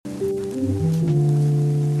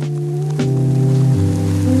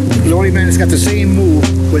every man has got the same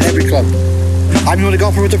move with every club. I'm the only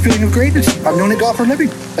golfer with the feeling of greatness. I'm the only golfer living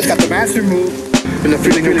that's got the master move and the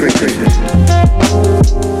feeling of greatness.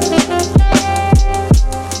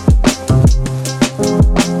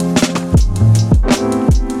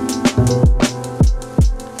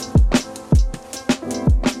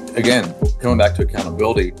 Again, coming back to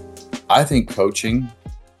accountability, I think coaching,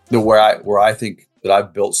 where I think that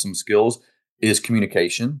I've built some skills is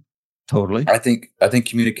communication. Totally. I think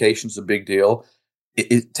communication is a big deal.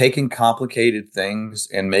 Taking complicated things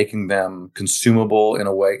and making them consumable in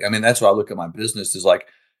a way. I mean, that's why I look at my business is like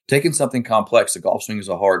taking something complex. The golf swing is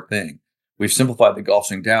a hard thing. We've simplified the golf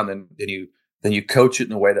swing down. Then you coach it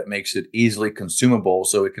in a way that makes it easily consumable.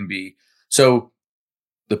 So it can be, so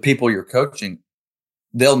the people you're coaching,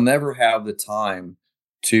 they'll never have the time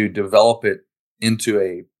to develop it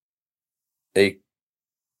into a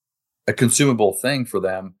consumable thing for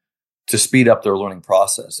them to speed up their learning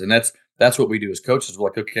process. And that's what we do as coaches. We're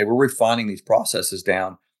like, okay, we're refining these processes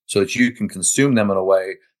down so that you can consume them in a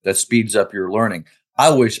way that speeds up your learning. I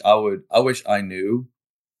wish I knew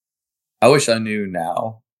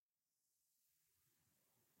now,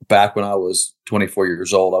 back when I was 24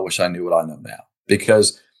 years old, I wish I knew what I know now,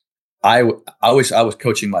 because I wish I was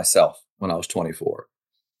coaching myself when I was 24.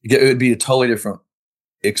 It would be a totally different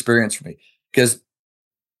experience for me, because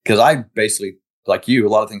I basically, like you, a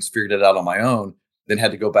lot of things figured it out on my own, then had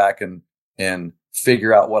to go back and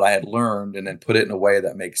figure out what I had learned and then put it in a way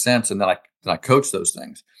that makes sense. And then I coach those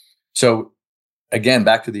things. So again,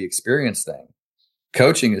 back to the experience thing,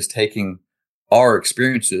 coaching is taking our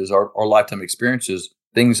experiences, our lifetime experiences,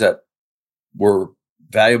 things that were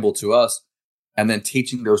valuable to us, and then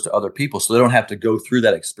teaching those to other people so they don't have to go through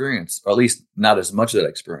that experience, or at least not as much of that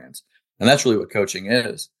experience. And that's really what coaching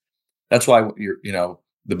is. That's why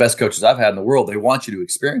the best coaches I've had in the world, they want you to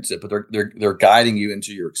experience it, but they're guiding you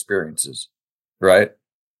into your experiences, right?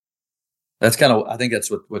 That's kind of, I think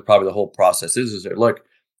that's what probably the whole process is that, look,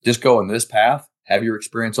 just go on this path, have your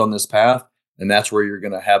experience on this path, and that's where you're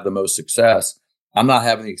going to have the most success. I'm not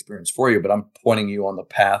having the experience for you, but I'm pointing you on the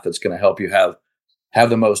path that's going to help you have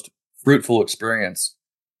the most fruitful experience.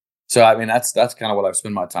 So, I mean, that's kind of what I've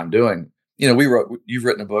spent my time doing. You've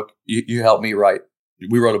written a book, you helped me write.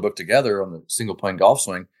 We wrote a book together on the single plane golf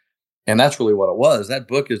swing. And that's really what it was. That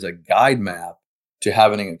book is a guide map to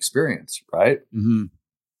having an experience, right? Mm-hmm.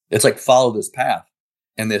 It's like, follow this path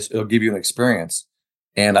and it'll give you an experience.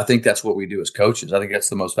 And I think that's what we do as coaches. I think that's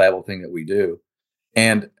the most valuable thing that we do.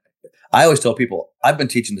 And I always tell people, I've been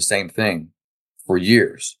teaching the same thing for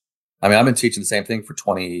years. I mean, I've been teaching the same thing for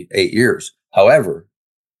 28 years. However,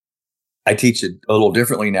 I teach it a little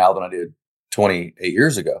differently now than I did 28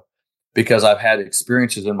 years ago, because I've had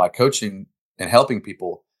experiences in my coaching and helping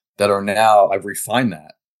people that are now, I've refined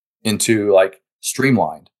that into like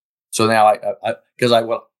streamlined. So now because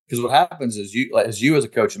what happens is you as a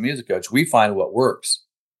coach and me as a coach, we find what works.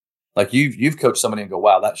 Like you've coached somebody and go,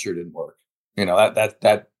 wow, that sure didn't work.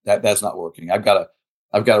 That's not working. I've got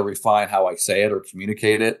to refine how I say it or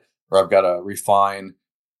communicate it, or I've got to refine,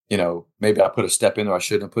 maybe I put a step in there I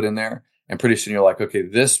shouldn't have put in there. And pretty soon you're like, okay,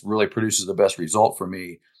 this really produces the best result for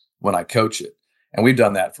me when I coach it. And we've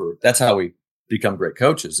done that that's how we become great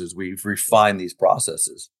coaches, is we've refined these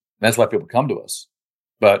processes. And that's why people come to us.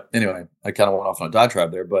 But anyway, I kind of went off on a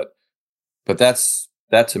diatribe there, but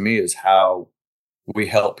that to me is how we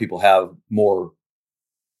help people have more,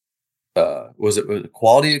 was it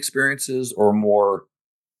quality experiences or more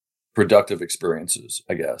productive experiences,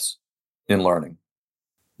 I guess, in learning.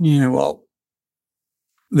 Yeah, well,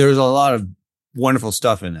 there's a lot of wonderful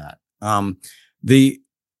stuff in that.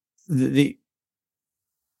 The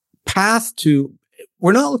path to,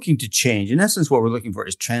 we're not looking to change. In essence, what we're looking for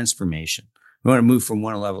is transformation. We want to move from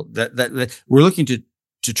one level that we're looking to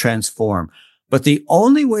transform. But the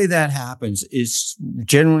only way that happens is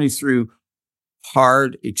generally through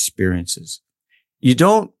hard experiences. You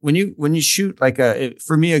don't, when you shoot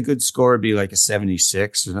for me, a good score would be like a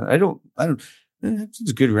 76. I don't, it's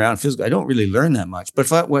a good round. Feels good. I don't really learn that much. But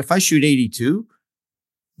if I shoot 82,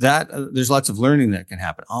 there's lots of learning that can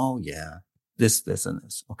happen. Oh yeah, this, and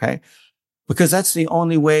this. Okay. Because that's the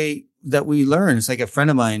only way that we learn. It's like a friend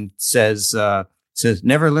of mine says,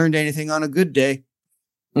 never learned anything on a good day.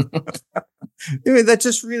 I mean, that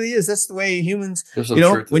just really is. That's the way humans,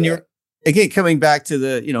 when you're, again, coming back to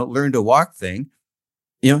the, learn to walk thing,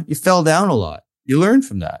 you fell down a lot. You learn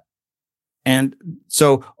from that. And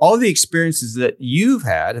so all the experiences that you've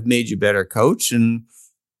had have made you a better coach, and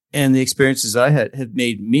the experiences I had have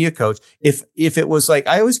made me a coach. If it was like,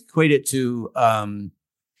 I always equate it to,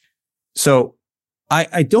 so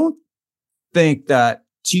I don't think that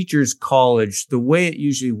teachers college, the way it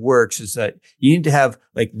usually works is that you need to have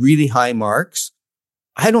like really high marks.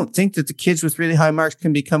 I don't think that the kids with really high marks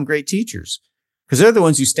can become great teachers, because they're the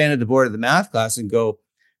ones who stand at the board of the math class and go,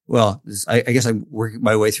 well, I guess I'm working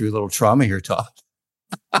my way through a little trauma here, Todd.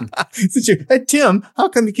 Hey, Tim, how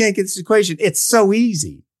come you can't get this equation? It's so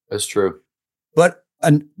easy. That's true.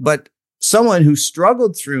 But someone who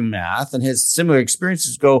struggled through math and has similar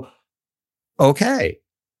experiences go, okay,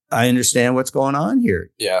 I understand what's going on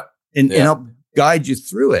here. Yeah. And help guide you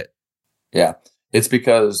through it. Yeah. It's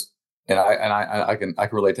because, and I can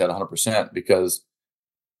relate to that 100%, because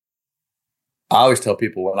I always tell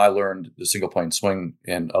people when I learned the single plane swing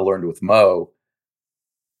and I learned with Mo,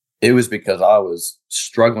 it was because I was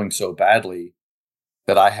struggling so badly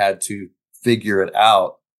that I had to figure it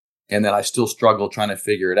out. And then I still struggled trying to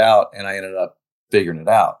figure it out, and I ended up figuring it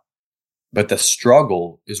out. But the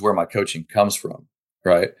struggle is where my coaching comes from,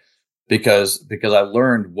 right? Because I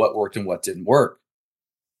learned what worked and what didn't work.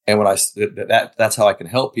 And when that's how I can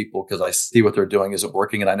help people, because I see what they're doing isn't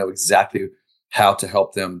working, and I know exactly how to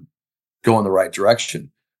help them go in the right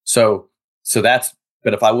direction. So that's,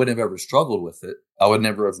 but if I wouldn't have ever struggled with it, I would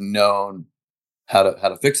never have known how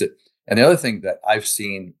to fix it. And the other thing that I've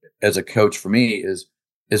seen as a coach for me is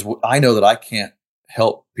I know that I can't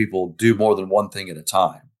help people do more than one thing at a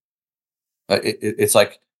time. It's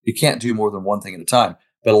like you can't do more than one thing at a time,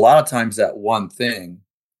 but a lot of times that one thing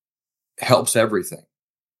helps everything.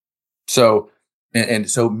 So, and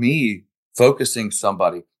so me focusing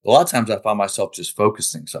somebody, a lot of times I find myself just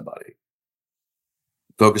focusing somebody.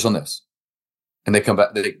 Focus on this. And they come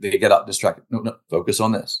back, they get out distracted. No, focus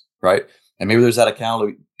on this, right? And maybe there's that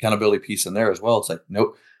accountability piece in there as well. It's like,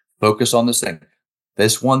 nope, focus on this thing.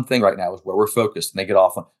 This one thing right now is where we're focused. And they get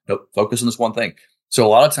off on, nope, focus on this one thing. So a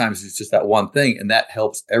lot of times it's just that one thing, and that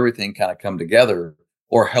helps everything kind of come together,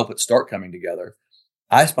 or help it start coming together.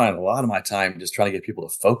 I spend a lot of my time just trying to get people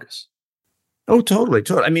to focus. Oh, totally.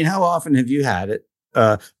 I mean, how often have you had it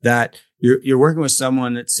that you're working with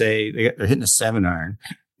someone that, say they're hitting a 7-iron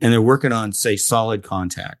and they're working on, say, solid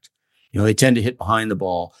contact. They tend to hit behind the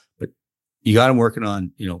ball, but you got them working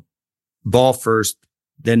on, ball first,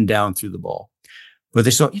 then down through the ball. But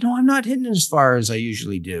they say, I'm not hitting as far as I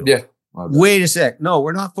usually do. Yeah. Wait a sec. No,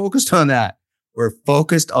 we're not focused on that. We're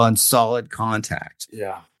focused on solid contact.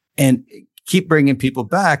 Yeah. And keep bringing people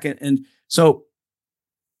back. And so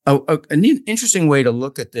an interesting way to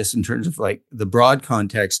look at this in terms of like the broad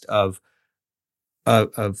context of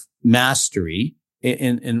mastery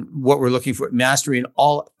and what we're looking for, mastery in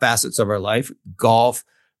all facets of our life, golf,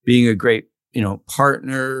 being a great,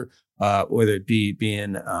 partner, whether it be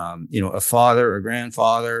being, a father or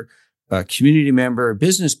grandfather, a community member, a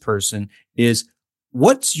business person, is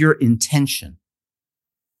what's your intention?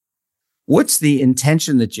 What's the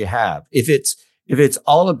intention that you have? If it's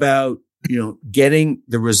all about, getting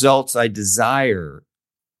the results I desire,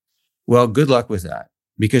 well, good luck with that,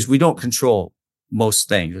 because we don't control most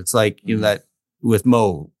things. It's like, that with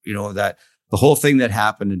Mo, that the whole thing that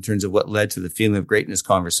happened in terms of what led to the feeling of greatness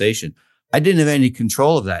conversation, I didn't have any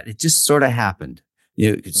control of that. It just sort of happened,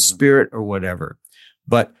 it's spirit or whatever.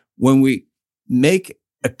 But when we make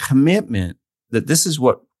a commitment that this is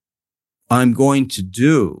what I'm going to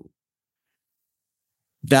do,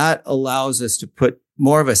 that allows us to put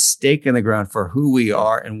more of a stake in the ground for who we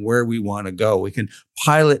are and where we want to go. We can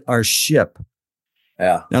pilot our ship.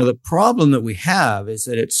 Yeah. Now, the problem that we have is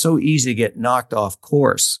that it's so easy to get knocked off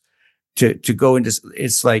course to go into,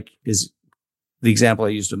 it's like, is the example I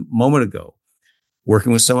used a moment ago,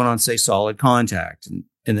 working with someone on, say, solid contact.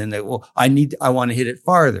 And then they, well, I want to hit it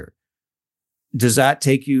farther. Does that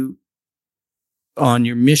take you on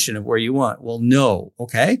your mission of where you want? Well, no.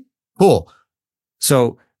 Okay, cool.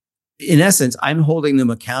 So in essence, I'm holding them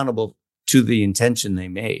accountable to the intention they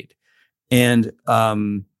made. And,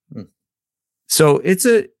 so it's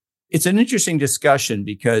an interesting discussion,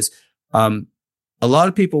 because, a lot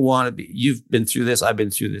of people want to be, you've been through this, I've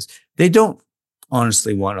been through this. They don't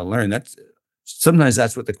honestly want to learn. Sometimes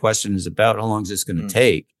that's what the question is about. How long is this going to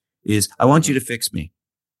take? Is I want you to fix me.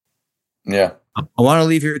 Yeah. I want to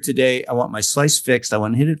leave here today. I want my slice fixed. I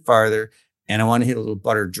want to hit it farther, and I want to hit a little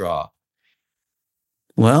butter draw.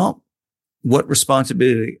 Well, what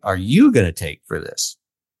responsibility are you going to take for this?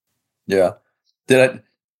 Yeah.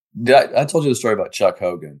 I told you the story about Chuck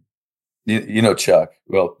Hogan. You know Chuck.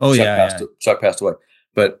 Well, Chuck passed away.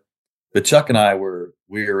 But Chuck and I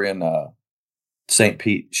we were in St.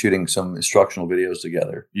 Pete shooting some instructional videos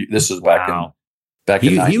together. This was back in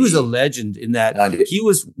 90. He was a legend in that 90. He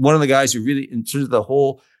was one of the guys who really, in terms of the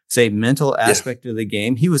whole, say, mental aspect of the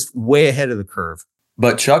game, he was way ahead of the curve.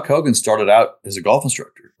 But Chuck Hogan started out as a golf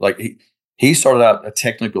instructor. Like he started out a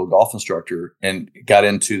technical golf instructor and got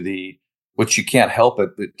into which you can't help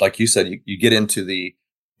it, but like you said, you get into the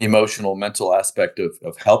emotional, mental aspect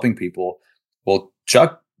of helping people. Well,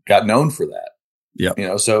 Chuck got known for that.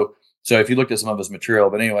 Yeah. So if you look at some of his material,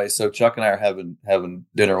 but anyway, so Chuck and I are having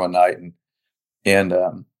dinner one night,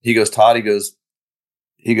 and he goes, Todd, he goes,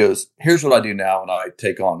 here's what I do now when I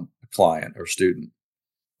take on a client or student.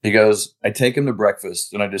 He goes, I take him to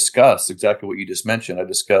breakfast and I discuss exactly what you just mentioned. I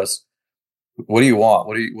discuss, what do you want?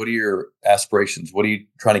 What are your aspirations? What are you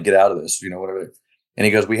trying to get out of this? Whatever. And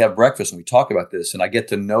he goes, we have breakfast and we talk about this, and I get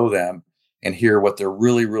to know them and hear what they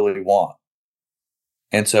really, really want.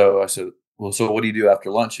 And so I said, well, so what do you do after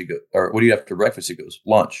lunch? He goes, or what do you do after breakfast? He goes,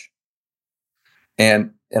 lunch.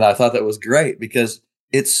 And I thought that was great because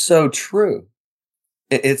it's so true.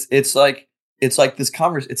 It's like this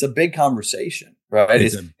it's a big conversation, right?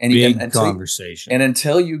 It's a big conversation. And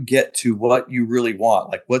until you get to what you really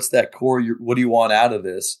want, like what's that core, what do you want out of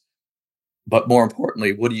this? But more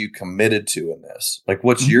importantly, what are you committed to in this? Like,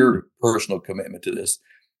 what's your personal commitment to this?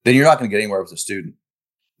 Then you're not going to get anywhere with a student.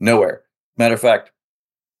 Nowhere. Matter of fact,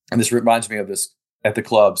 and this reminds me of this at the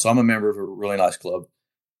club. So I'm a member of a really nice club,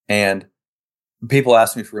 and people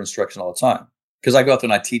ask me for instruction all the time because I go out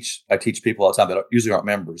there and I teach people all the time that usually aren't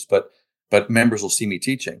members, but members will see me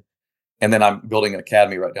teaching. And then I'm building an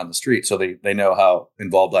academy right down the street. So they know how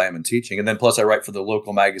involved I am in teaching. And then plus I write for the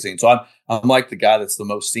local magazine. So I'm like the guy that's the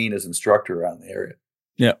most seen as instructor around the area.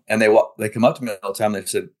 Yeah. And they come up to me all the time. And they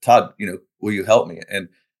said, Todd, will you help me? And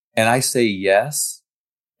I say yes,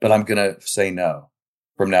 but I'm going to say no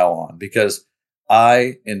from now on because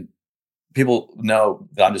and people know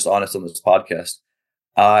that I'm just honest on this podcast.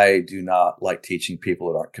 I do not like teaching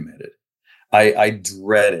people that aren't committed. I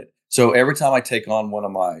dread it. So every time I take on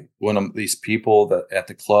one of these people that at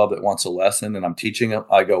the club that wants a lesson and I'm teaching them,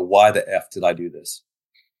 I go, why the F did I do this?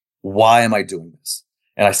 Why am I doing this?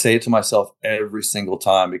 And I say it to myself every single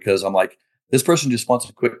time because I'm like, this person just wants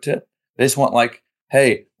a quick tip. They just want like,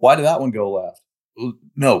 hey, why did that one go left?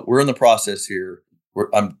 No, we're in the process here.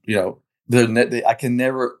 I can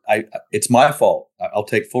never, it's my fault. I'll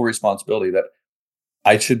take full responsibility that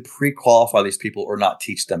I should pre-qualify these people or not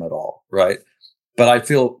teach them at all. Right. But I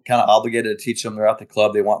feel kind of obligated to teach them. They're at the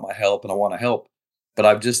club. They want my help and I want to help. But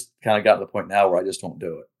I've just kind of gotten to the point now where I just won't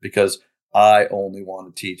do it because I only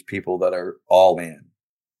want to teach people that are all in,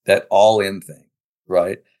 that all in thing.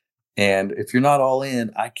 Right. And if you're not all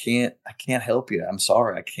in, I can't help you. I'm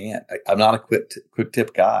sorry. I can't. I'm not a quick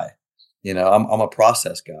tip guy. I'm a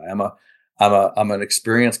process guy. I'm an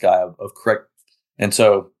experienced guy of correct. And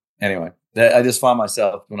so anyway, I just find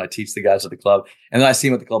myself when I teach the guys at the club and then I see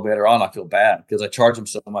them at the club later on, I feel bad because I charge them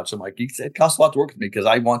so much. I'm like, it costs a lot to work with me because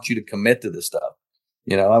I want you to commit to this stuff.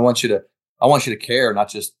 I want you to care, not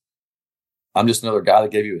just, I'm just another guy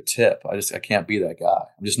that gave you a tip. I can't be that guy.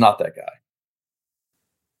 I'm just not that guy.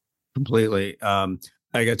 Completely. I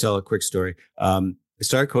got to tell a quick story. I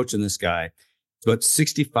started coaching this guy. He's about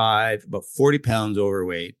 65, about 40 pounds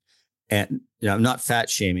overweight. And, I'm not fat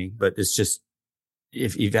shaming, but it's just,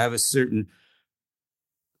 if you have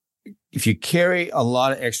if you carry a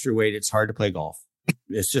lot of extra weight, it's hard to play golf.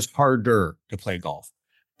 It's just harder to play golf.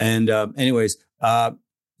 And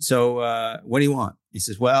so what do you want? He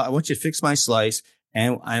says, well, I want you to fix my slice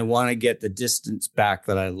and I want to get the distance back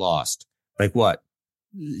that I lost. Like what?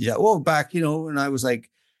 Yeah, well, back, when I was like,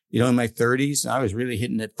 in my 30s, I was really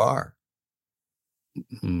hitting it far.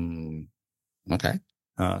 Okay.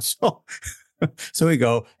 So we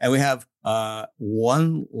go and we have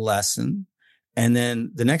one lesson, and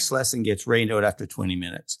then the next lesson gets rained out after 20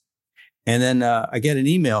 minutes. And then I get an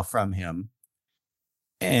email from him.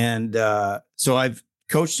 And so I've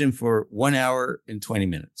coached him for 1 hour and 20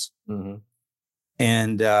 minutes. Mm-hmm.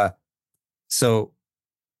 And so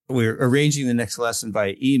we're arranging the next lesson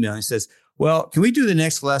by email. He says, well, can we do the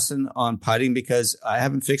next lesson on putting because I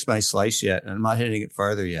haven't fixed my slice yet and I'm not hitting it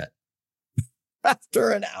farther yet. After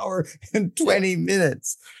an hour and 20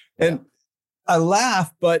 minutes. And I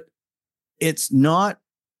laugh, but it's not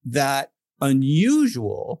that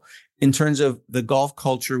unusual in terms of the golf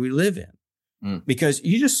culture we live in. Because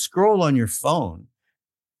you just scroll on your phone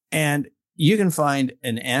and you can find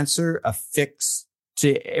an answer, a fix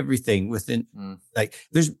to everything within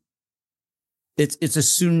it's a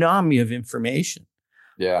tsunami of information.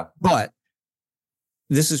 Yeah. But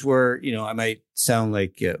this is where, I might sound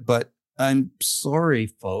like, but I'm sorry,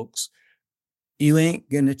 folks. You ain't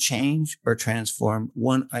going to change or transform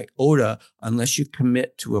one iota unless you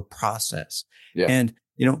commit to a process. Yeah. And,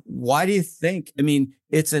 why do you think? I mean,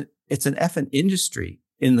 it's an effing industry.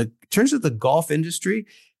 In terms of the golf industry,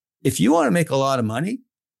 if you want to make a lot of money,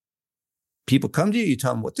 People come to you, you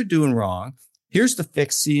tell them what they're doing wrong. Here's the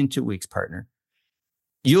fix. See you in 2 weeks, partner.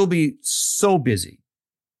 You'll be so busy,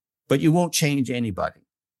 but you won't change anybody.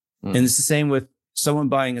 And it's the same with someone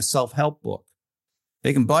buying a self-help book.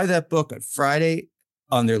 They can buy that book on Friday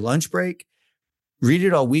on their lunch break, read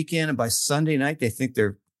it all weekend, and by Sunday night, they think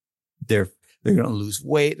they're going to lose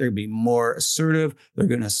weight. They're going to be more assertive. They're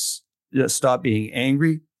going to stop being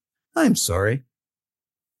angry. I'm sorry.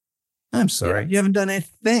 Yeah. You haven't done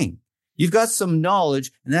anything. You've got some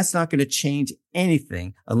knowledge, and that's not going to change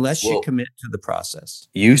anything unless you commit to the process.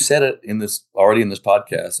 You said it already in this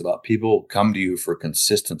podcast about people come to you for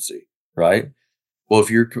consistency, right? Well,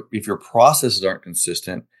 if your processes aren't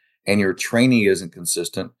consistent and your training isn't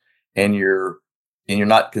consistent and you're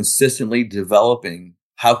not consistently developing,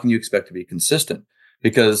 how can you expect to be consistent?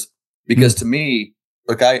 Because to me,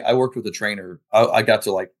 look, I worked with a trainer. I got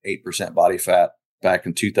to like 8% body fat back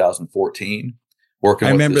in 2014. Working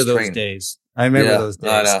I with remember this those trainer. days. I remember those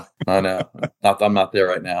days. I know. I'm not there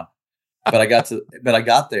right now, but I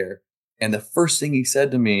got there, and the first thing he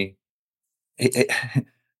said to me, I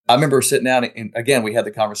remember sitting down, and again, we had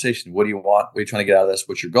the conversation. What do you want? What are you trying to get out of this?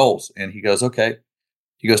 What's your goals? And he goes, okay.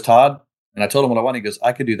 He goes, Todd, and I told him what I want. He goes,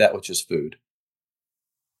 I could do that with just food.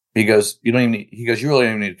 He goes, you really don't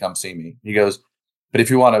even need to come see me. He goes, but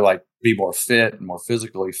if you want to like be more fit and more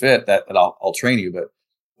physically fit, that I'll train you. But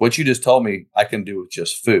what you just told me, I can do with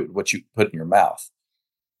just food, what you put in your mouth.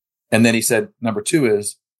 And then he said, number 2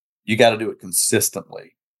 is you got to do it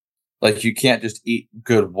consistently. Like you can't just eat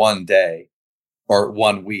good one day or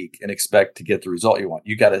 1 week and expect to get the result you want.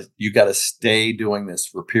 You got to stay doing this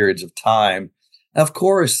for periods of time. And of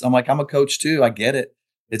course, I'm a coach too. I get it.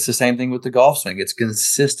 It's the same thing with the golf swing. It's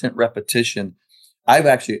consistent repetition. I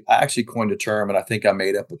actually coined a term, and I think I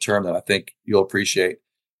made up a term that I think you'll appreciate.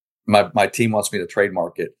 My team wants me to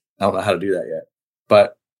trademark it. I don't know how to do that yet,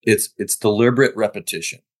 but it's deliberate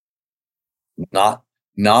repetition, not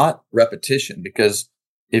repetition, because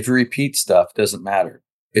if you repeat stuff, it doesn't matter.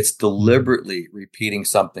 It's deliberately repeating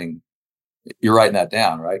something. You're writing that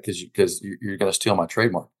down, right? Because you're going to steal my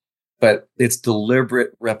trademark, but it's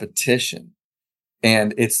deliberate repetition.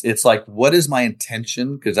 And it's like, what is my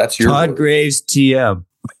intention? Because that's your Todd word. Graves TM.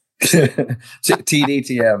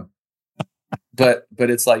 TDTM. But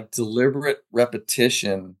it's like deliberate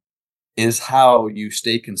repetition is how you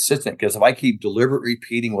stay consistent. Because if I keep deliberate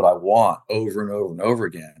repeating what I want over and over and over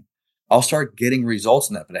again, I'll start getting results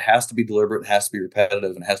in that. But it has to be deliberate, it has to be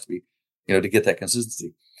repetitive, and it has to be, to get that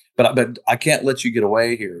consistency. But I can't let you get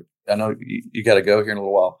away here. I know you got to go here in a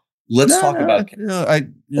little while. Let's talk about.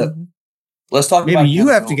 Let's talk maybe about. Maybe you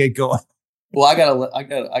have to get going. Well, I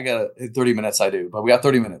got 30 minutes. I do, but we got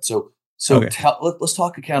 30 minutes. So okay. Let's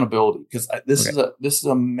talk accountability, because this is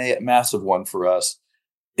a massive one for us.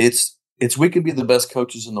 It's we can be the best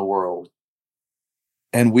coaches in the world,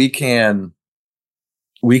 and we can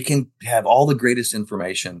have all the greatest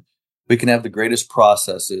information. We can have the greatest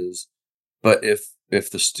processes, but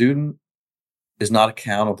if the student is not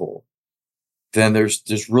accountable, then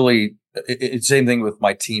there's really. It's the same thing with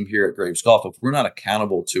my team here at Graves Golf. If we're not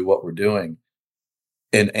accountable to what we're doing,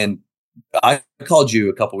 and I called you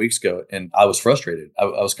a couple of weeks ago and I was frustrated. I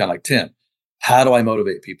was kind of like, Tim, how do I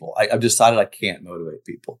motivate people? I've decided I can't motivate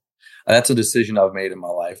people. And that's a decision I've made in my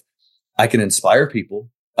life. I can inspire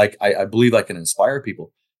people. Like I believe I can inspire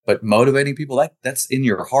people, but motivating people, that's in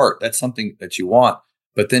your heart. That's something that you want,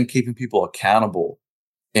 but then keeping people accountable.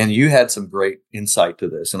 And you had some great insight to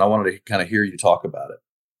this, and I wanted to kind of hear you talk about it.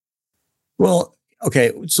 Well,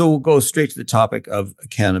 okay. So we'll go straight to the topic of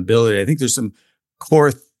accountability. I think there's some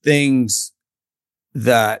core things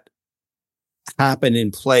that happen in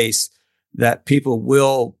place that people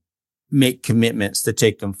will make commitments to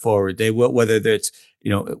take them forward. They will, whether it's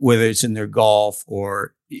in their golf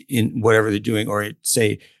or in whatever they're doing, or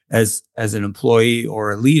say as an employee or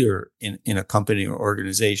a leader in a company or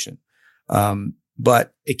organization.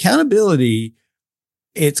 But accountability,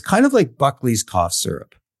 it's kind of like Buckley's cough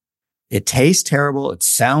syrup. It tastes terrible. It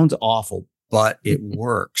sounds awful, but it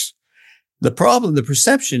works. The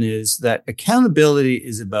perception is that accountability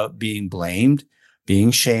is about being blamed,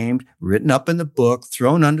 being shamed, written up in the book,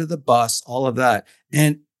 thrown under the bus, all of that.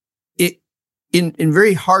 And it, in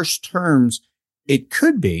very harsh terms, it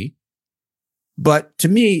could be. But to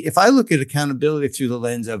me, if I look at accountability through the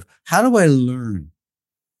lens of how do I learn?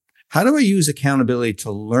 How do I use accountability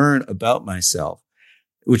to learn about myself?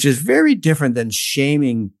 Which is very different than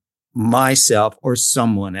shaming myself or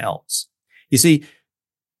someone else. You see,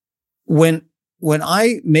 when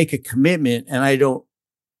I make a commitment and I don't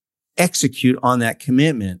execute on that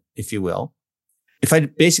commitment, if you will, if I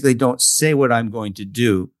basically don't say what I'm going to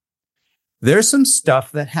do, there's some stuff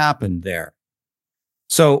that happened there.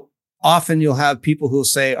 So often you'll have people who'll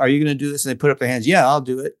say, are you going to do this? And they put up their hands. Yeah, I'll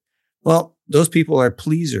do it. Well, those people are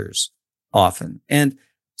pleasers often. And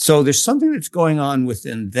so there's something that's going on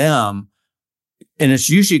within them. And it's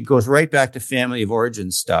usually goes right back to family of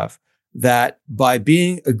origin stuff, that by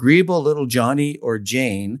being agreeable little Johnny or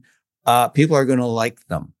Jane, people are going to like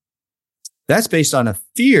them. That's based on a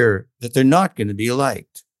fear that they're not going to be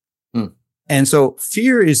liked. And so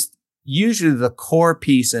fear is usually the core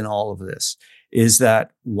piece in all of this, is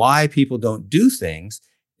that why people don't do things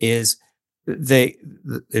is they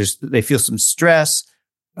feel some stress.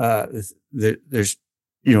 There's,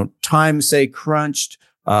 time, say, crunched.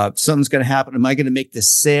 Something's going to happen. Am I going to make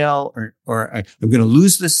this sale or I'm going to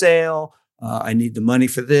lose the sale? I need the money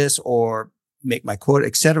for this or make my quota,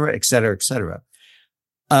 et cetera, et cetera, et cetera.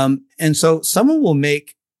 And so someone will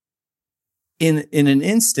make, in an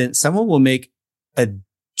instant, someone will make a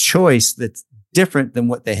choice that's different than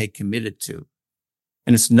what they had committed to.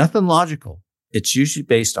 And it's nothing logical. It's usually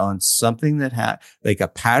based on something that like a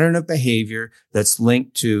pattern of behavior that's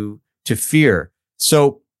linked to fear.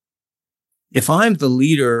 So if I'm the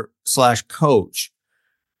leader / coach,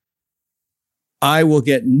 I will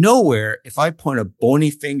get nowhere if I point a bony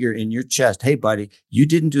finger in your chest. Hey, buddy, you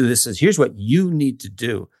didn't do this. Here's what you need to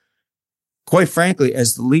do. Quite frankly,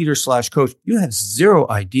 as the leader / coach, you have zero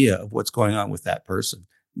idea of what's going on with that person.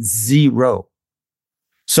 Zero.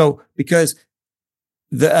 So because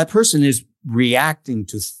that person is reacting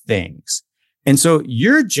to things. And so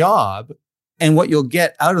your job and what you'll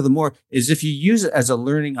get out of the more is if you use it as a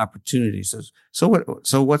learning opportunity.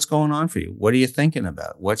 So what's going on for you? What are you thinking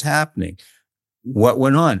about? What's happening? What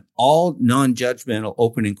went on? All non-judgmental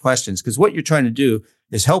opening questions. Because what you're trying to do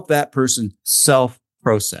is help that person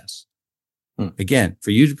self-process. Again,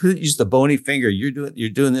 for you to use the bony finger, you're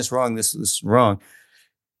doing this wrong, this is wrong.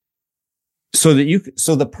 So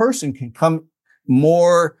the person can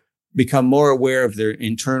become more aware of their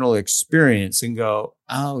internal experience and go,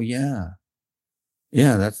 oh yeah,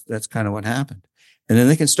 that's kind of what happened. And then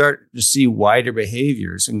they can start to see wider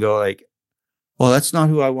behaviors and go like, well, that's not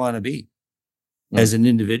who I want to be as an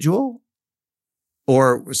individual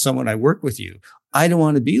or someone I work with you. I don't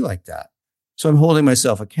want to be like that. So I'm holding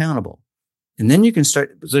myself accountable. And then you can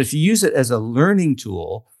start. So if you use it as a learning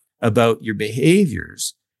tool about your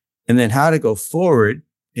behaviors and then how to go forward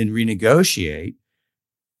and renegotiate,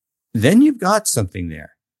 then you've got something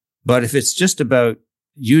there. But if it's just about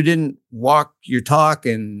you didn't walk your talk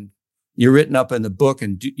and you're written up in the book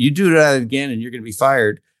and you do that again and you're going to be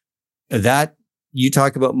fired, that you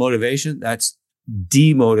talk about motivation, that's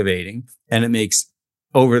demotivating. And it makes,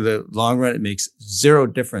 over the long run, it makes zero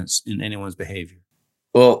difference in anyone's behavior.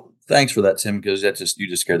 Well, thanks for that, Tim, because you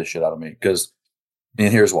just scared the shit out of me.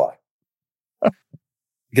 And here's why.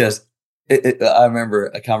 Because I remember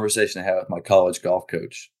a conversation I had with my college golf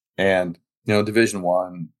coach, and Division I,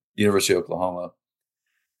 University of Oklahoma,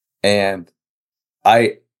 and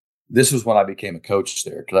this was when I became a coach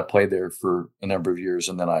there, because I played there for a number of years,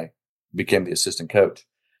 and then I became the assistant coach,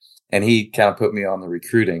 and he kind of put me on the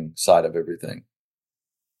recruiting side of everything.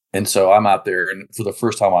 And so I'm out there, and for the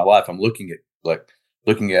first time in my life, I'm looking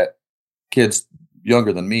at kids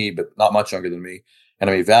younger than me, but not much younger than me. And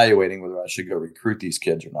I'm evaluating whether I should go recruit these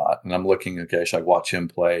kids or not. And I'm looking, okay, should I watch him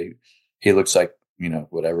play? He looks like,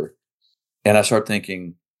 whatever. And I start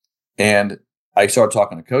thinking, and I started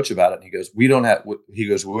talking to coach about it. And he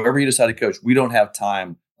goes, whoever you decide to coach, we don't have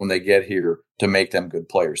time when they get here to make them good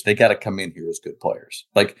players. They got to come in here as good players.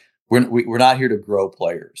 Like we're not here to grow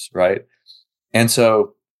players. Right. And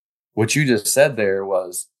so what you just said there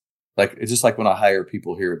was, like, it's just like when I hire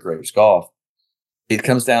people here at Graves Golf, it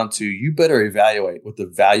comes down to, you better evaluate what the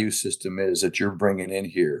value system is that you're bringing in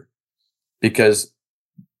here, because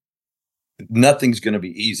nothing's going to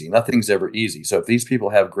be easy. Nothing's ever easy. So if these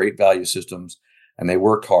people have great value systems and they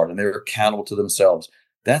work hard and they're accountable to themselves,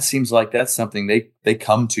 that seems like that's something they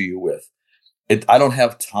come to you with. I don't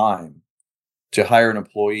have time to hire an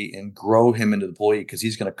employee and grow him into the employee because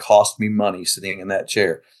he's going to cost me money sitting in that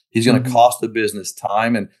chair. He's going to cost the business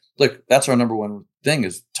time. And look, that's our number one thing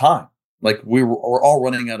is time. Like we're all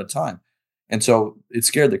running out of time. And so it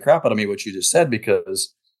scared the crap out of me, what you just said,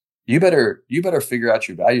 because you better figure out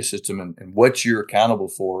your value system and what you're accountable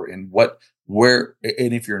for and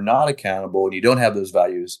and if you're not accountable and you don't have those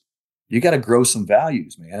values, you got to grow some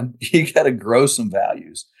values, man. You got to grow some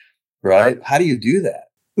values, right? How do you do that?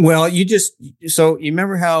 Well, so you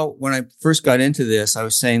remember how when I first got into this, I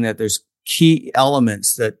was saying that there's key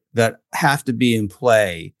elements that have to be in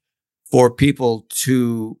play for people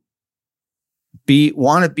to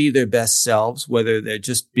want to be their best selves, whether they're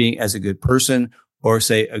just being as a good person or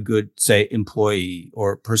say a good, say, employee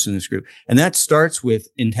or person in this group. And that starts with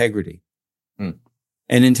integrity.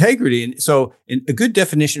 And integrity. And so a good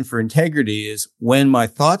definition for integrity is when my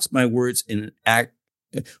thoughts, my words,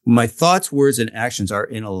 my thoughts, words, and actions are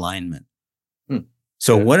in alignment.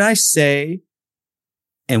 So what I say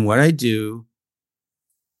and what I do,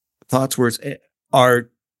 thoughts, words are,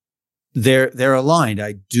 they're aligned.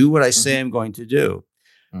 I do what I say I'm going to do.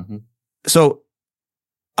 So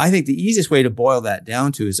I think the easiest way to boil that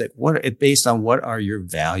down to is like, based on what are your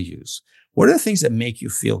values? What are the things that make you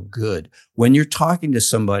feel good when you're talking to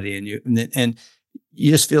somebody and you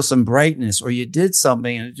just feel some brightness, or you did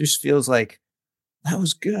something and it just feels like that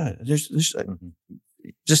was good. There's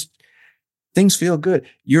just things feel good.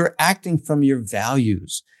 You're acting from your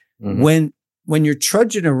values. When you're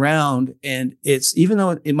trudging around and it's, even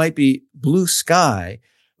though it might be blue sky,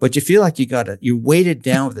 but you feel like you're weighted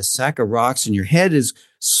down with a sack of rocks and your head is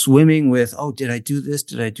swimming with, oh, did I do this?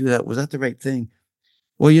 Did I do that? Was that the right thing?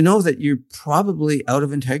 Well, you know that you're probably out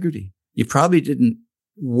of integrity. You probably didn't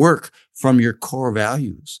work from your core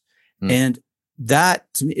values. And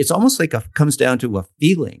that, to me, it's almost like comes down to a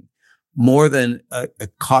feeling more than a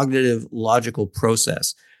cognitive, logical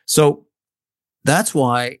process. So that's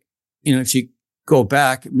why, if you go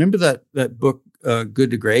back, remember that book,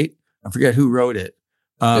 Good to Great? I forget who wrote it.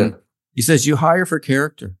 He says you hire for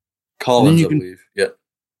character. Collins, I believe.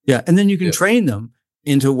 Yeah. And then you can train them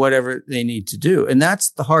into whatever they need to do. And that's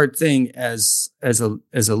the hard thing as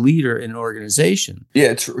a leader in an organization.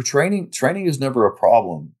 Yeah. Training is never a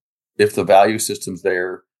problem if the value system's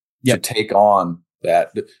there to take on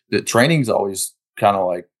that. The training's always kind of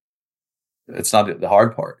like, it's not the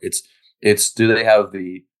hard part. It's do they have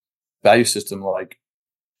the value system like,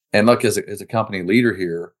 and look, as a company leader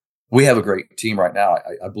here, we have a great team right now.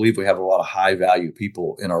 I believe we have a lot of high value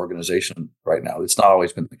people in our organization right now. It's not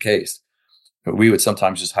always been the case. But we would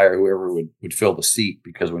sometimes just hire whoever would fill the seat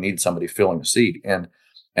because we need somebody filling the seat. And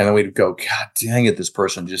then we'd go, God dang it, this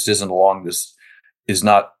person just isn't along this, is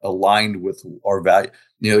not aligned with our value.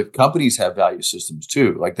 Companies have value systems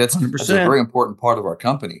too. Like that's a very important part of our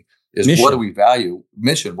company is mission. What do we value?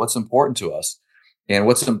 Mission, what's important to us? And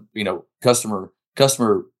what's, customer,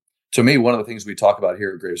 to me, one of the things we talk about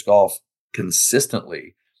here at Graves Golf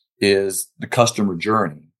consistently is the customer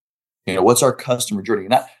journey. What's our customer journey?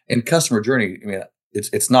 And customer journey,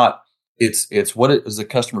 it's what is the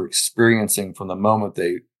customer experiencing from the moment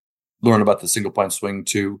they learn about the single point swing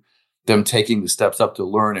to them taking the steps up to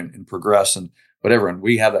learn and progress and whatever. And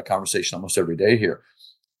we have that conversation almost every day here.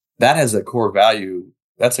 That has a core value.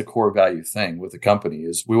 That's a core value thing with the company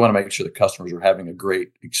is we want to make sure the customers are having a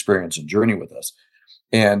great experience and journey with us.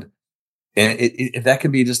 And if that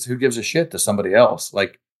can be just who gives a shit to somebody else,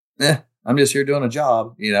 like, I'm just here doing a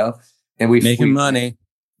job, and making money.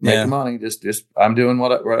 Just I'm doing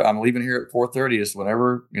what I'm leaving here at 4:30 is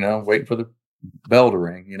whenever, waiting for the bell to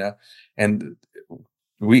ring, and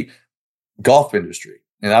golf industry.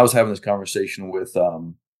 And I was having this conversation with,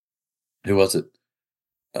 who was it?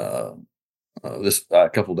 This a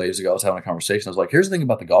couple of days ago, I was having a conversation. I was like, here's the thing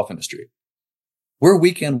about the golf industry. We're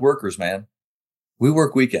weekend workers, man. We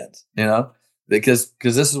work weekends, because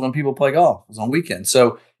this is when people play golf. It's on weekends.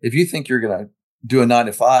 So if you think you're going to do a 9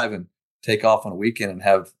 to 5 and take off on a weekend and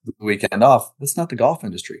have the weekend off, that's not the golf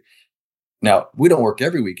industry. Now, we don't work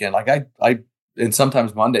every weekend. Like and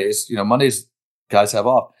sometimes Mondays, Mondays guys have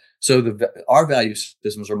off. So our value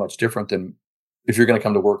systems are much different than if you're going to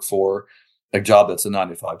come to work for a job that's a 9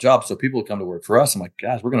 to 5 job. So people come to work for us. I'm like,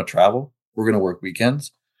 guys, we're going to travel. We're going to work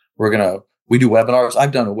weekends. We do webinars.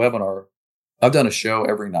 I've done a show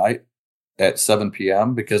every night at 7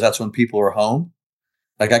 p.m. because that's when people are home.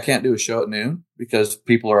 Like I can't do a show at noon because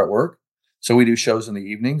people are at work. So we do shows in the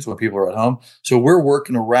evenings when people are at home. So we're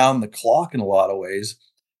working around the clock in a lot of ways.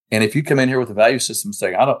 And if you come in here with a value system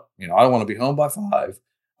saying, I don't want to be home by 5.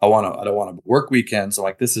 I don't want to work weekends. I'm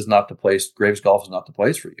like, this is not the place. Graves Golf is not the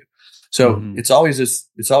place for you. So it's always this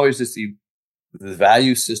the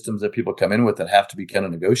value systems that people come in with that have to be kind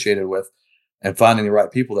of negotiated with and finding the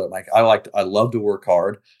right people that I'm like, I love to work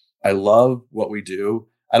hard. I love what we do.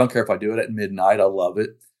 I don't care if I do it at midnight. I love it.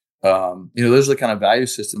 Those are the kind of value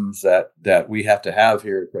systems that we have to have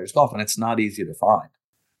here at Graves Golf, and it's not easy to find.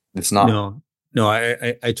 It's not. No,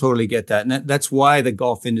 I totally get that. And that's why the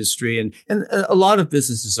golf industry and a lot of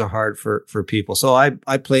businesses are hard for people. So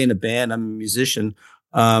I play in a band. I'm a musician.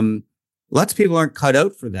 Lots of people aren't cut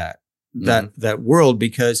out for that world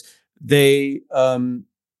because they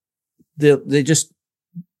just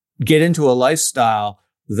get into a lifestyle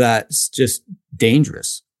that's just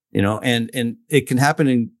dangerous, and it can happen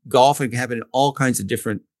in golf. It can happen in all kinds of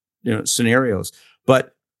different, scenarios.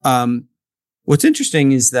 But what's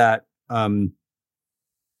interesting is that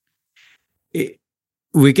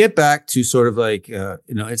we get back to sort of like,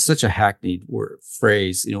 it's such a hackneyed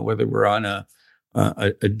phrase, whether we're on a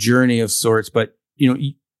journey of sorts, but,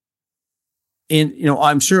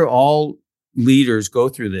 I'm sure all leaders go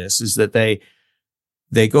through this, is that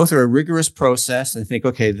they go through a rigorous process and think,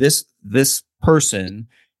 okay, this person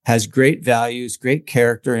has great values, great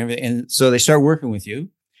character, and everything. And so they start working with you.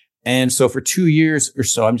 And so for 2 years or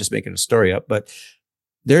so, I'm just making a story up, but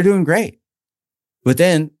they're doing great. But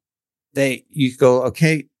then you go,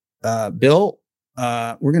 okay, Bill,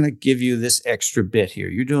 we're going to give you this extra bit here.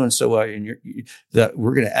 You're doing so well, and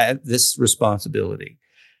we're going to add this responsibility.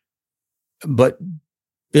 But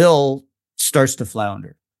Bill starts to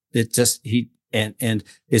flounder. It just, and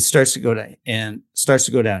it starts to go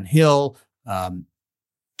downhill.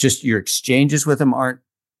 Just your exchanges with him aren't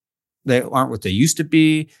what they used to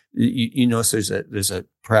be. So there's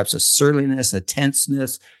perhaps a surliness, a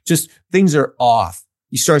tenseness, just things are off.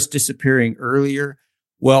 He starts disappearing earlier.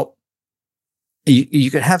 Well, you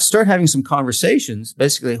could start having some conversations,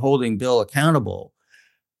 basically holding Bill accountable.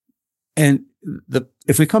 And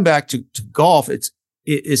if we come back to golf,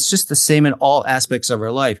 it's just the same in all aspects of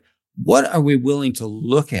our life. What are we willing to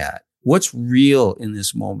look at? What's real in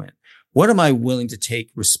this moment? What am I willing to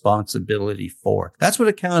take responsibility for? That's what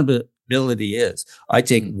accountability is. I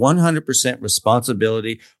take 100%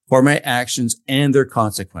 responsibility for my actions and their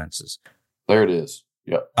consequences. There it is.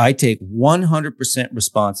 Yeah. I take 100%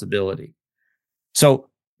 responsibility. So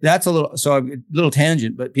that's a little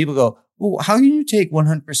tangent, but people go, well, how can you take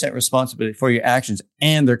 100% responsibility for your actions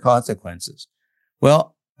and their consequences?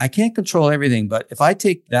 Well, I can't control everything, but if I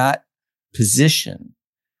take that position,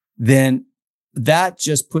 then that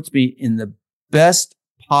just puts me in the best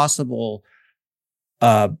possible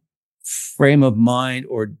frame of mind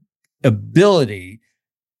or ability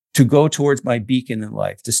to go towards my beacon in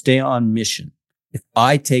life, to stay on mission, if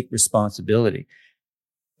I take responsibility.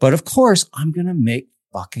 But of course, I'm going to make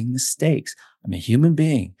fucking mistakes. I'm a human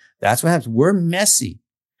being. That's what happens. We're messy.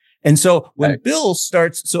 And so when Bill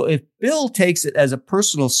if Bill takes it as a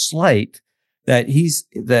personal slight that he's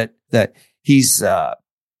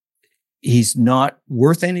not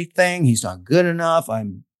worth anything, he's not good enough,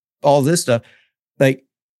 I'm all this stuff, like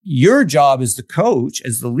your job as the coach,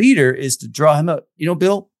 as the leader, is to draw him out.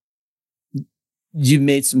 Bill, you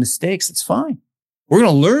made some mistakes. That's fine. We're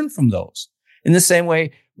going to learn from those. In the same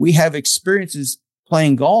way, we have experiences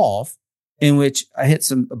playing golf in which I hit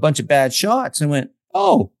a bunch of bad shots and went,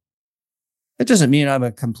 oh, that doesn't mean I'm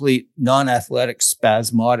a complete non-athletic,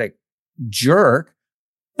 spasmodic jerk.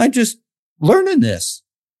 I'm just learning this.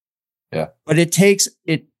 Yeah. But it takes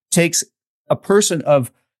a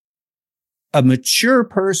mature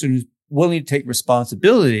person who's willing to take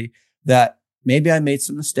responsibility that maybe I made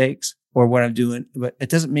some mistakes or what I'm doing, but it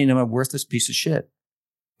doesn't mean I'm a worthless piece of shit.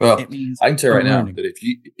 Well, I can tell you right now that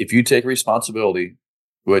if you take responsibility,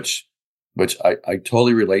 which I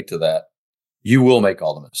totally relate to that, you will make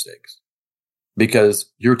all the mistakes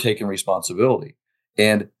because you're taking responsibility.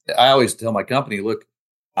 And I always tell my company, look,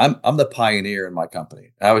 I'm the pioneer in my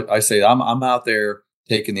company. I say I'm out there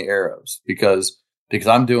taking the arrows because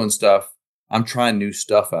I'm doing stuff. I'm trying new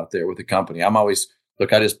stuff out there with the company. I'm always,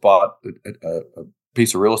 look, I just bought a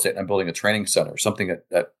piece of real estate and I'm building a training center, something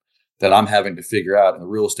that I'm having to figure out in the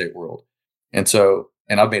real estate world. And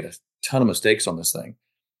I've made a ton of mistakes on this thing.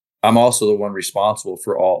 I'm also the one responsible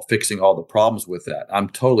for fixing all the problems with that. I'm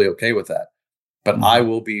totally okay with that, but I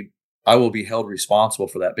will be held responsible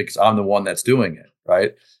for that because I'm the one that's doing it.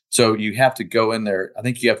 Right. So you have to go in there. I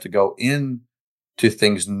think you have to go into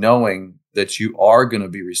things knowing that you are going to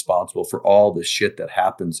be responsible for all the shit that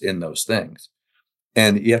happens in those things.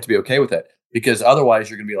 And you have to be okay with that because otherwise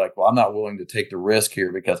you're going to be like, well, I'm not willing to take the risk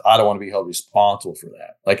here because I don't want to be held responsible for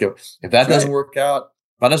that. Like if that doesn't work out,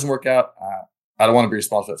 I don't want to be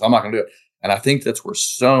responsible for that. So I'm not going to do it. And I think that's where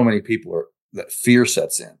so many people that fear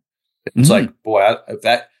sets in. It's like, boy,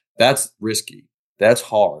 that's risky. That's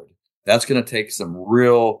hard. That's going to take some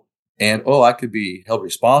real, I could be held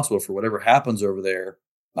responsible for whatever happens over there.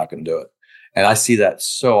 Not going to do it. And I see that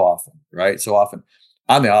so often, right? So often.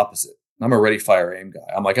 I'm the opposite. I'm a ready, fire, aim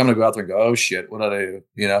guy. I'm like, I'm going to go out there and go, oh shit, what did I do?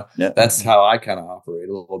 Yeah. That's how I kind of operate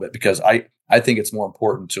a little bit because I think it's more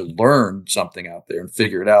important to learn something out there and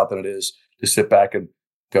figure it out than it is to sit back and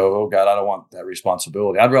go, oh God, I don't want that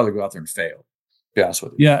responsibility. I'd rather go out there and fail, to be honest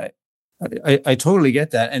with you. Yeah, I totally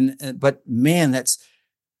get that. But man,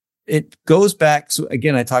 it goes back. So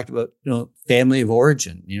again, I talked about, family of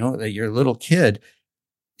origin, that you're a little kid,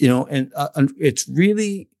 and it's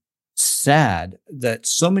really sad that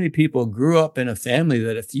so many people grew up in a family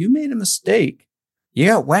that if you made a mistake, you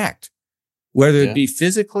got whacked. whether it be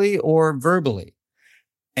physically or verbally.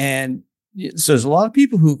 And so there's a lot of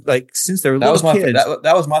people who, like, since they were little kids.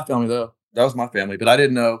 That was my family, though. That was my family. But I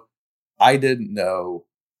didn't know. I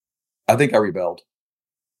think I rebelled.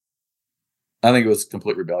 I think it was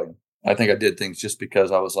complete rebellion. I think I did things just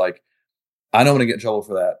because I was like, I don't want to get in trouble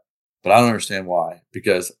for that, but I don't understand why,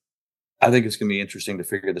 because I think it's going to be interesting to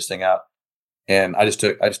figure this thing out. And I just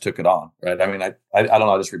took it on, right? I mean, I don't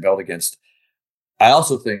know. I just rebelled against. I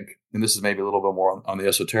also think, and this is maybe a little bit more on the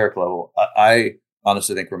esoteric level, I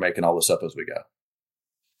honestly think we're making all this up as we go.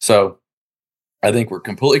 So I think we're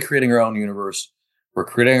completely creating our own universe. We're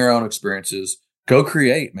creating our own experiences. Go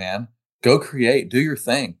create, man. Go create. Do your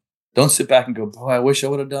thing. Don't sit back and go, boy, I wish I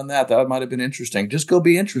would have done that. That might have been interesting. Just go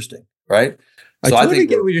be interesting, right? So I totally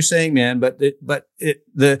get what you're saying, man. But the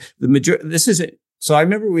majority, this isn't. So I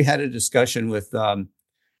remember we had a discussion with. I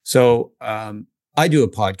do a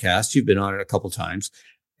podcast. You've been on it a couple times,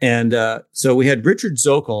 and so we had Richard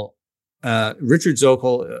Zokol. Richard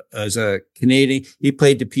Zokol is a Canadian. He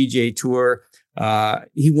played the PGA Tour.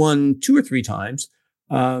 He won 2 or 3 times.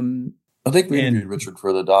 I think we interviewed Richard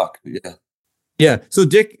for the doc. Yeah. Yeah. So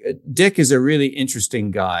Dick is a really interesting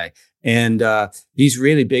guy, and he's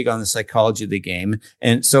really big on the psychology of the game.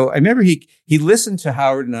 And so I remember he listened to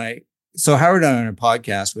Howard and I. So Howard and I on our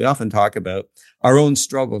podcast, we often talk about our own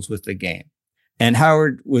struggles with the game. And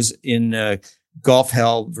Howard was in golf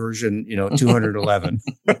hell version, 211.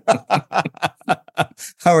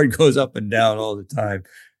 Howard goes up and down all the time.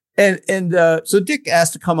 And so Dick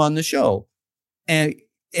asked to come on the show. And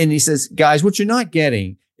he says, guys, what you're not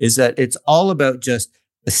getting is that it's all about just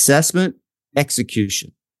assessment,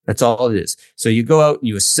 execution. That's all it is. So you go out and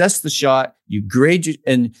you assess the shot, you grade you,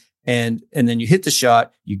 and then you hit the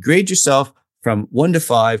shot, you grade yourself from 1 to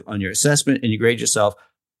 5 on your assessment, and you grade yourself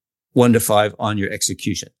 1 to 5 on your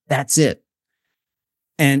execution. That's it.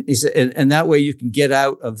 And he said, and that way you can get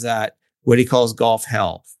out of that, what he calls golf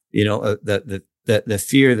hell, the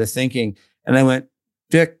fear, the thinking. And I went,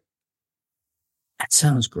 Dick, that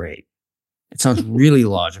sounds great. It sounds really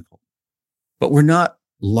logical, but we're not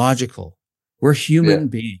logical. We're human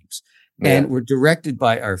beings, and we're directed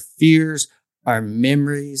by our fears, our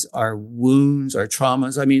memories, our wounds, our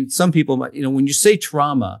traumas. I mean, some people might, when you say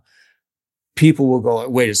trauma, people will go,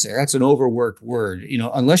 wait a second, that's an overworked word.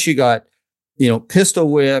 Unless you got, pistol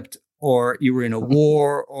whipped, or you were in a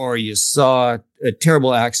war, or you saw a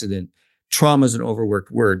terrible accident, trauma is an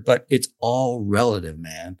overworked word, but it's all relative,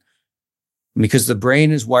 man. Because the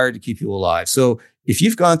brain is wired to keep you alive. So if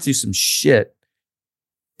you've gone through some shit,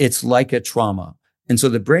 it's like a trauma. And so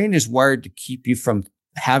the brain is wired to keep you from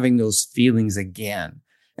having those feelings again.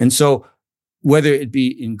 And so whether it be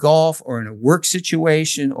in golf or in a work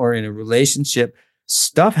situation or in a relationship,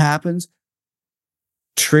 stuff happens,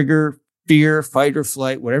 trigger, fear, fight or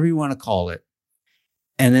flight, whatever you want to call it.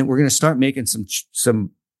 And then we're going to start making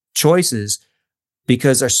some choices,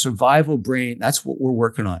 because our survival brain, that's what we're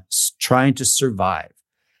working on, trying to survive.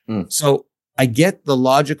 So I get the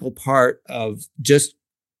logical part of just,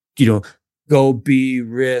 go be,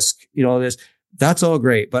 risk, this, that's all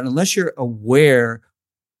great. But unless you're aware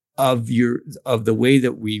of the way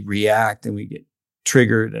that we react and we get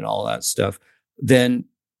triggered and all that stuff, then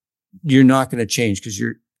you're not going to change, because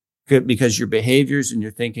your behaviors and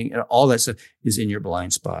your thinking and all that stuff is in your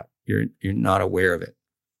blind spot. You're not aware of it.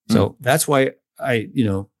 So that's why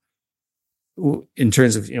in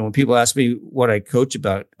terms of, when people ask me what I coach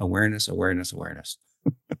about, awareness.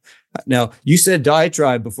 Now, you said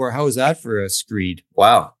diatribe before. How was that for a screed?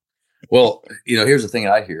 Wow. Well, here's the thing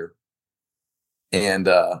I hear. And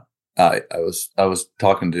I was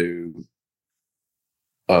talking to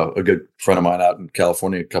a good friend of mine out in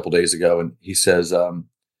California a couple of days ago, and he says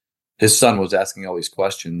his son was asking all these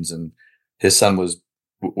questions, and his son was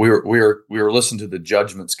we were listening to the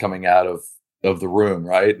judgments coming out of the room,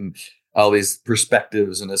 right? And all these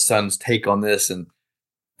perspectives and his son's take on this. And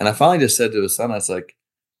I finally just said to his son, I was like,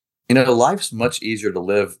 life's much easier to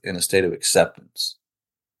live in a state of acceptance.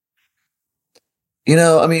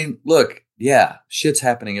 I mean, look, shit's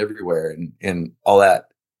happening everywhere and all that.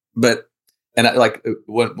 But, and I, like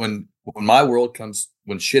when my world comes,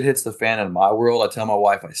 when shit hits the fan in my world, I tell my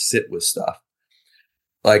wife, I sit with stuff.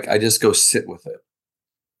 Like, I just go sit with it.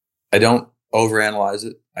 I don't overanalyze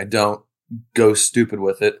it. I don't go stupid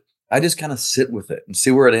with it. I just kind of sit with it and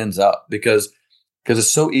see where it ends up, because it's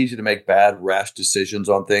so easy to make bad, rash decisions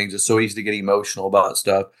on things. It's so easy to get emotional about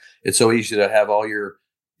stuff. It's so easy to have all your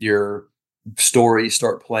stories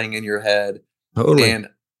start playing in your head. Totally. And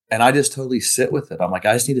I just totally sit with it. I'm like,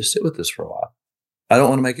 I just need to sit with this for a while. I don't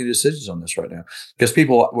want to make any decisions on this right now, because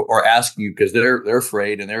people are asking you, because they're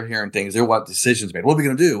afraid and they're hearing things. They want decisions made. What are we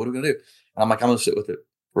going to do? What are we going to do? I'm like, I'm going to sit with it,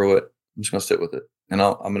 throw it. I'm just going to sit with it, and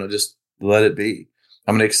I'm going to just let it be.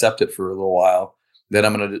 I'm going to accept it for a little while. Then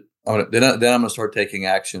I'm going to start taking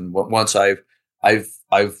action once I've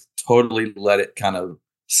totally let it kind of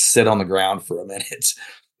sit on the ground for a minute,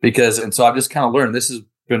 and so I've just kind of learned. This has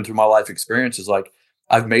been through my life experiences. Like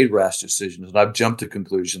I've made rash decisions, and I've jumped to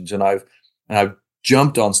conclusions, and I've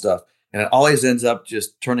jumped on stuff, and it always ends up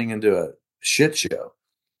just turning into a shit show.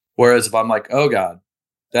 Whereas if I'm like, oh God,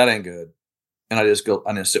 that ain't good, and I'm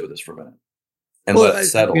going to sit with this for a minute and let it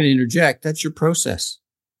settle. I'm going to interject. That's your process.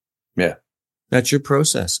 Yeah. That's your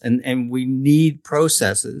process. And we need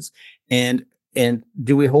processes. And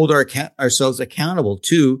do we hold ourselves accountable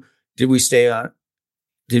to, did we stay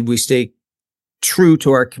true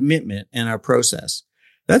to our commitment and our process?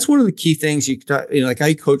 That's one of the key things like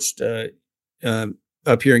I coached,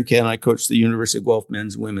 up here in Canada, I coached the University of Guelph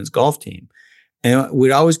men's and women's golf team. And we'd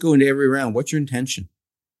always go into every round, what's your intention?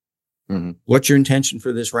 Mm-hmm. What's your intention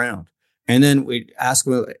for this round? And then we'd ask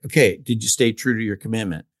them, okay, did you stay true to your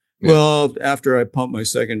commitment? Yeah. Well, after I pumped my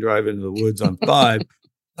second drive into the woods on 5,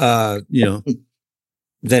 then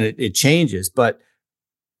it changes. But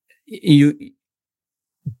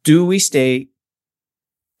do we stay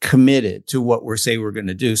committed to what we're saying we're going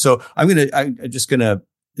to do? So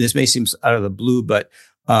this may seem out of the blue, but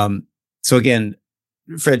so again,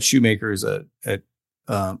 Fred Shoemaker is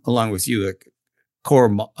along with you,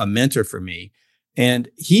 a mentor for me. And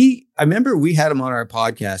I remember we had him on our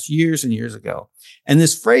podcast years and years ago. And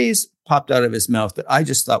this phrase popped out of his mouth that I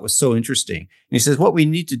just thought was so interesting. And he says, what we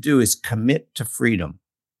need to do is commit to freedom.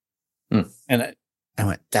 And I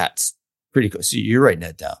went, that's pretty cool. So you're writing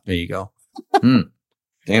that down. There you go. Hang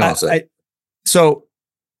on a second.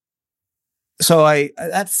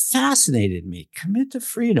 That fascinated me. Commit to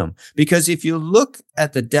freedom. Because if you look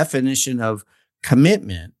at the definition of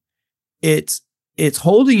commitment, it's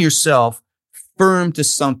holding yourself firm to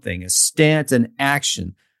something, a stance, an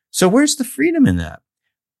action. So where's the freedom in that?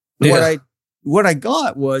 Yeah. What I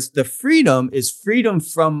got was the freedom is freedom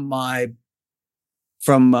from my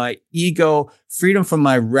ego, freedom from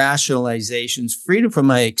my rationalizations, freedom from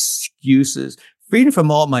my excuses, freedom from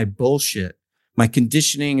all my bullshit, my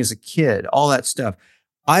conditioning as a kid, all that stuff.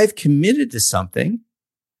 I've committed to something.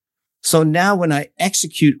 So now when I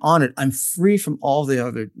execute on it, I'm free from all the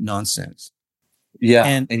other nonsense. Yeah.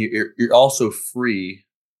 And you're also free.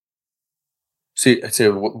 See,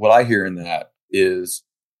 what I hear in that is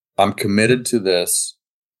I'm committed to this,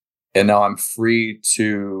 and now I'm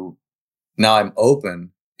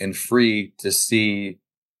open and free to see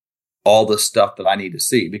all the stuff that I need to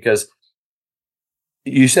see. Because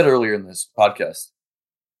you said earlier in this podcast,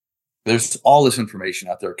 there's all this information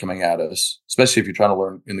out there coming at us, especially if you're trying to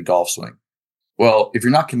learn in the golf swing. Well, if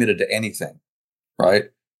you're not committed to anything,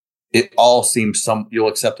 right? It all seems you'll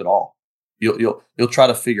accept it all. You'll try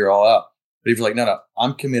to figure it all out. But if you're like, no,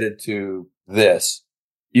 I'm committed to this,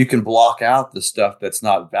 you can block out the stuff that's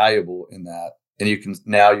not valuable in that. And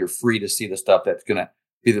you're free to see the stuff that's going to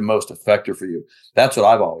be the most effective for you. That's the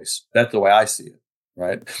way I see it.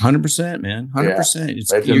 Right. 100%, man. 100%.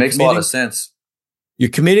 Yeah. It makes a lot of sense. You're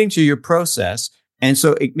committing to your process. And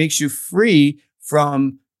so it makes you free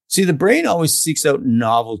from, the brain always seeks out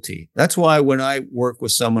novelty. That's why when I work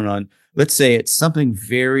with someone on, let's say it's something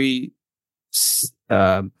very, it's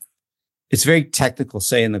very technical,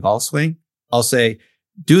 say in the golf swing, I'll say,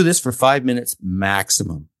 do this for 5 minutes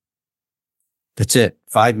maximum. That's it.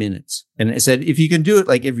 5 minutes. And I said, if you can do it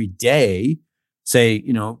like every day, say,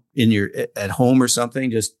 at home or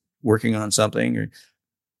something, just working on something,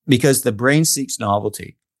 because the brain seeks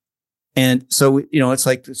novelty. And so, it's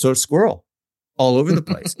like sort of squirrel all over the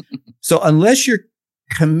place. So unless you're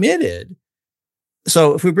committed,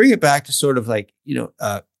 so if we bring it back to sort of like,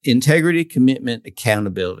 integrity, commitment,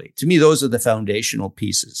 accountability, to me, those are the foundational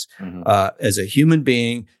pieces, as a human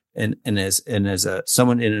being and as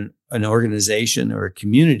someone in an organization or a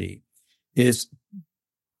community is,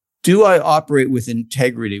 do I operate with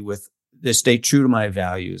integrity, stay true to my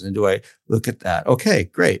values? And do I look at that? Okay,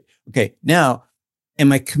 great. Okay. Now,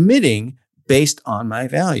 am I committing based on my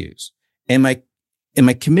values? Am I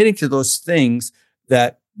committing to those things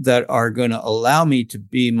that are going to allow me to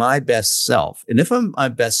be my best self? And if I'm my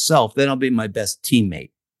best self, then I'll be my best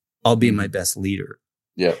teammate. I'll be my best leader.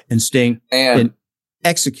 Yeah. And staying and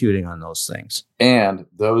executing on those things. And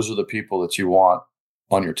those are the people that you want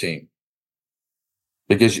on your team.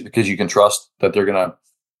 Because you can trust that they're gonna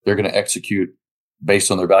execute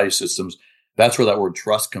based on their value systems. That's where that word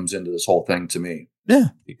trust comes into this whole thing to me. Yeah.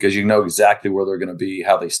 Because you know exactly where they're going to be,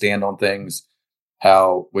 how they stand on things,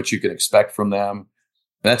 what you can expect from them.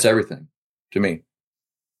 And that's everything to me.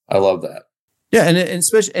 I love that. Yeah. And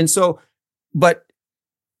especially, and so but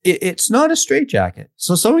it's not a straitjacket.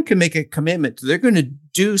 So someone can make a commitment to they're going to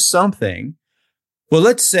do something. Well,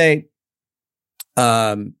 let's say it's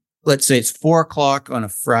 4:00 on a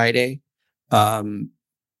Friday.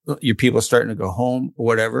 Your people are starting to go home or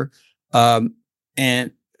whatever.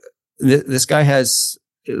 And this guy has,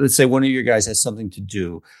 let's say one of your guys has something to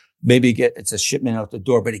do. Maybe it's a shipment out the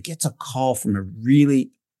door, but he gets a call from a really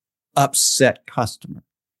upset customer.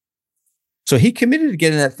 So he committed to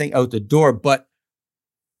getting that thing out the door, but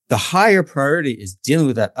the higher priority is dealing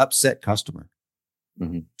with that upset customer.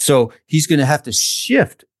 Mm-hmm. So he's going to have to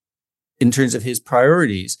shift in terms of his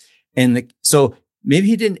priorities. So maybe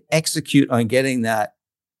he didn't execute on getting that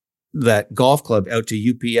golf club out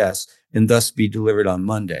to UPS and thus be delivered on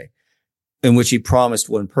Monday, in which he promised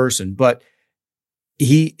one person. But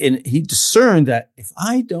he discerned that if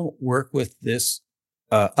I don't work with this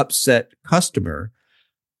upset customer,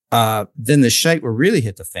 then the shite will really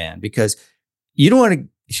hit the fan, because you don't want to.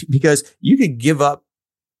 Because you could give up,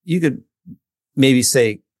 you could maybe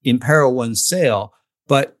say imperil one sale,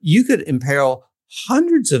 but you could imperil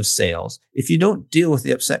hundreds of sales if you don't deal with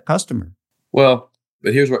the upset customer. Well,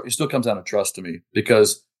 but here's where it still comes down to trust to me,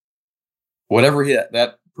 because whatever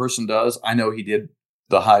that person does, I know he did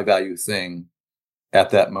the high value thing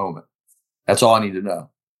at that moment. That's all I need to know,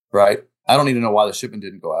 right? I don't need to know why the shipment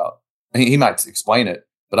didn't go out. He might explain it,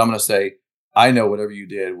 but I'm going to say, I know whatever you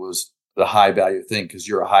did was the high value thing, because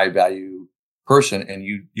you're a high value person and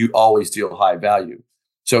you always deal high value.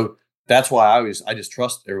 So that's why I just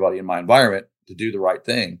trust everybody in my environment to do the right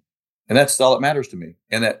thing. And that's all that matters to me.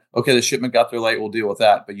 And that, okay, the shipment got there late, we'll deal with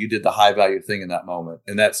that, but you did the high value thing in that moment.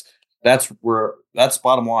 And that's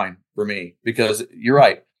bottom line for me, because you're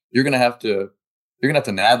right. You're going to have to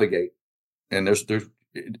navigate, and there's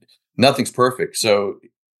nothing's perfect. So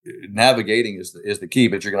navigating is the key,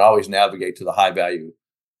 but you're going to always navigate to the high value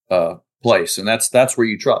place. And that's where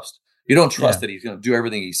you trust. You don't trust that he's going to do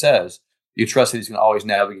everything he says. You trust that he's going to always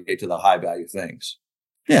navigate to the high value things.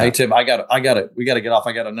 Yeah. Hey, Tim, we got to get off.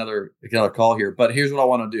 I got another call here, but here's what I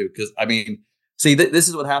want to do. Cause I mean, see, this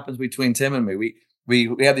is what happens between Tim and me.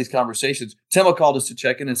 We have these conversations. Tim will call us to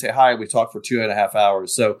check in and say, hi, we talked for 2.5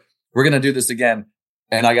 hours. So we're going to do this again.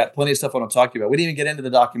 And I got plenty of stuff I want to talk to you about. We didn't even get into the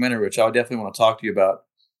documentary, which I would definitely want to talk to you about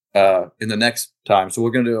in the next time. So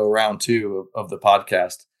we're going to do a round 2 of the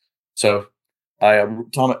podcast. So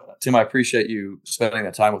Tim, I appreciate you spending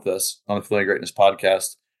that time with us on the Fueling Greatness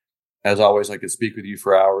podcast. As always, I could speak with you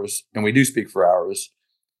for hours, and we do speak for hours.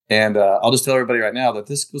 And I'll just tell everybody right now that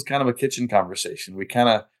this was kind of a kitchen conversation. We kind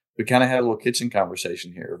of had a little kitchen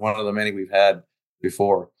conversation here, one of the many we've had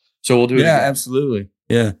before. So we'll do it again. Yeah, absolutely.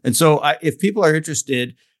 Yeah. And so if people are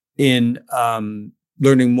interested in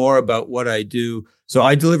learning more about what I do, so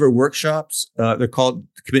I deliver workshops. They're called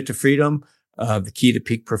Commit to Freedom, the Key to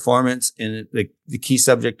Peak Performance. And the key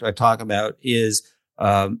subject I talk about is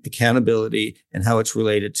accountability and how it's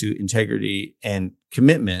related to integrity and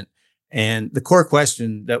commitment. And the core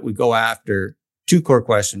question that we go after, 2 core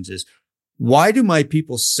questions, is why do my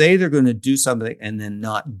people say they're going to do something and then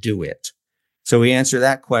not do it? So we answer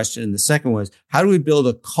that question. And the second was, how do we build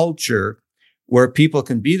a culture where people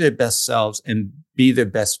can be their best selves and be their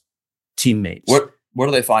best teammates? Where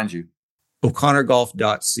do they find you?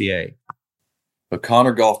 O'ConnorGolf.ca.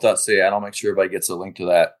 O'ConnorGolf.ca. I'll make sure everybody gets a link to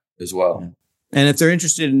that as well. Yeah. And if they're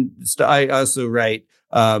interested in, I also write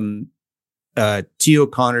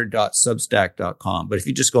toconnor.substack.com. But if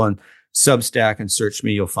you just go on Substack and search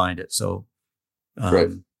me, you'll find it. So,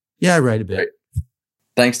 yeah, I write a bit. Great.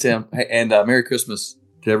 Thanks, Tim. Hey, and Merry Christmas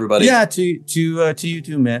to everybody. Yeah, to you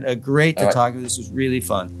too, man. Great to talk to you. This was really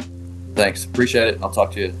fun. Thanks. Appreciate it. I'll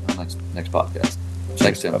talk to you on next podcast.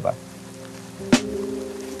 Thanks, Tim. Bye-bye.